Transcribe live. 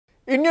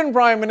Indian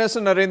Prime Minister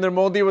Narendra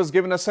Modi was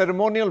given a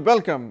ceremonial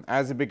welcome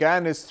as he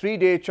began his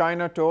three-day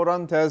China tour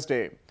on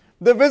Thursday.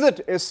 The visit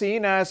is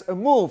seen as a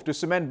move to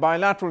cement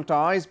bilateral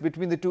ties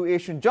between the two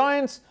Asian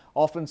giants,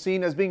 often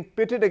seen as being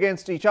pitted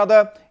against each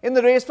other in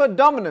the race for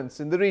dominance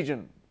in the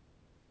region.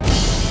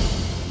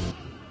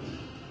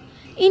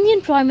 Indian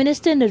Prime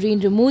Minister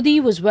Narendra Modi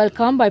was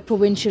welcomed by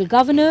Provincial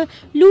Governor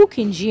Lu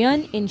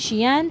Qingjian in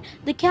Xi'an,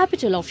 the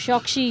capital of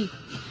Shaanxi.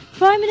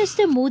 Prime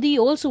Minister Modi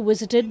also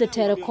visited the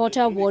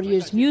Terracotta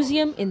Warriors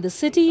Museum in the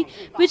city,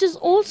 which is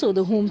also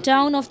the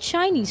hometown of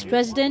Chinese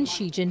President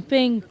Xi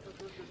Jinping.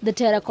 The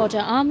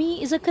Terracotta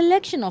Army is a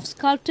collection of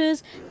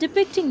sculptures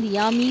depicting the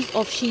armies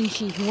of Qin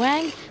Shi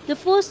Huang, the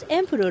first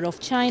emperor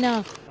of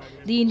China.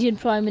 The Indian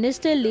Prime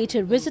Minister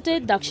later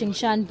visited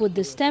Dakshinshan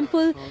Buddhist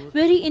temple,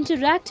 where he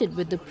interacted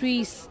with the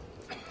priests.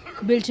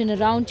 Built in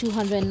around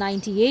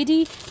 290 AD,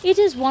 it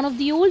is one of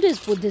the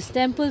oldest Buddhist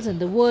temples in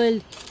the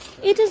world.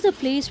 It is the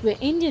place where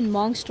Indian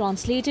monks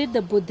translated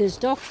the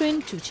Buddhist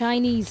doctrine to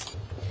Chinese.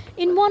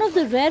 In one of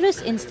the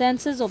rarest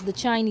instances of the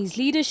Chinese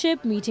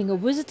leadership meeting a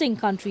visiting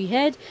country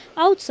head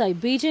outside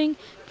Beijing,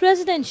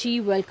 President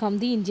Xi welcomed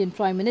the Indian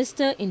Prime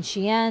Minister in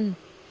Xi'an.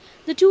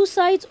 The two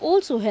sides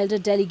also held a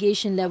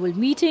delegation-level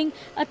meeting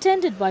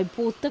attended by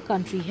both the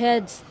country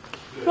heads.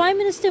 Prime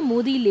Minister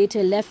Modi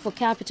later left for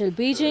capital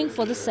Beijing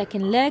for the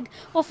second leg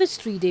of his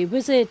three-day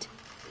visit.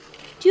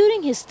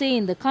 During his stay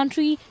in the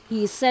country,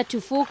 he is set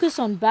to focus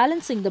on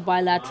balancing the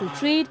bilateral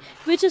trade,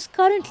 which is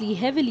currently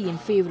heavily in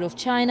favor of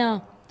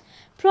China.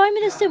 Prime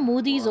Minister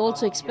Modi is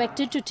also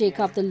expected to take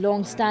up the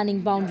long-standing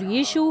boundary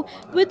issue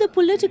with the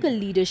political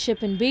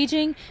leadership in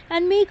Beijing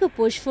and make a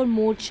push for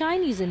more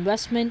Chinese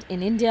investment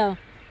in India.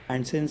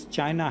 And since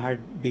China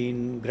had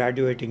been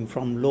graduating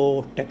from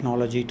low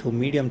technology to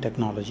medium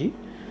technology,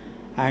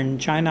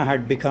 and China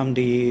had become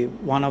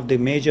one of the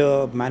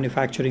major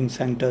manufacturing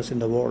centers in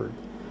the world,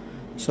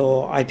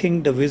 so I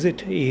think the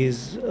visit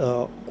is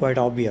quite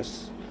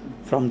obvious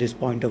from this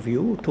point of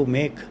view to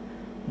make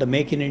the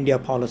Make in India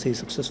policy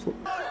successful.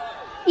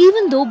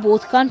 Even though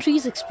both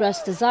countries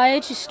expressed desire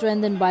to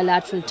strengthen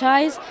bilateral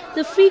ties,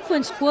 the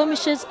frequent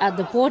skirmishes at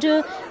the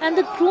border and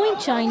the growing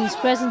Chinese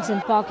presence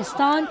in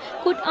Pakistan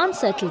could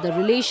unsettle the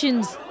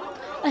relations.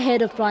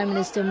 Ahead of Prime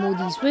Minister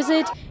Modi's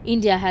visit,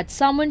 India had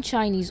summoned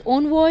Chinese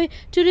envoy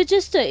to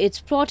register its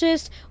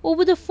protest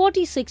over the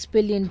 $46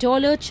 billion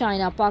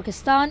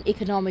China-Pakistan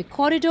economic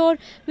corridor,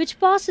 which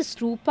passes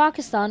through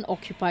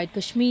Pakistan-occupied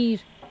Kashmir.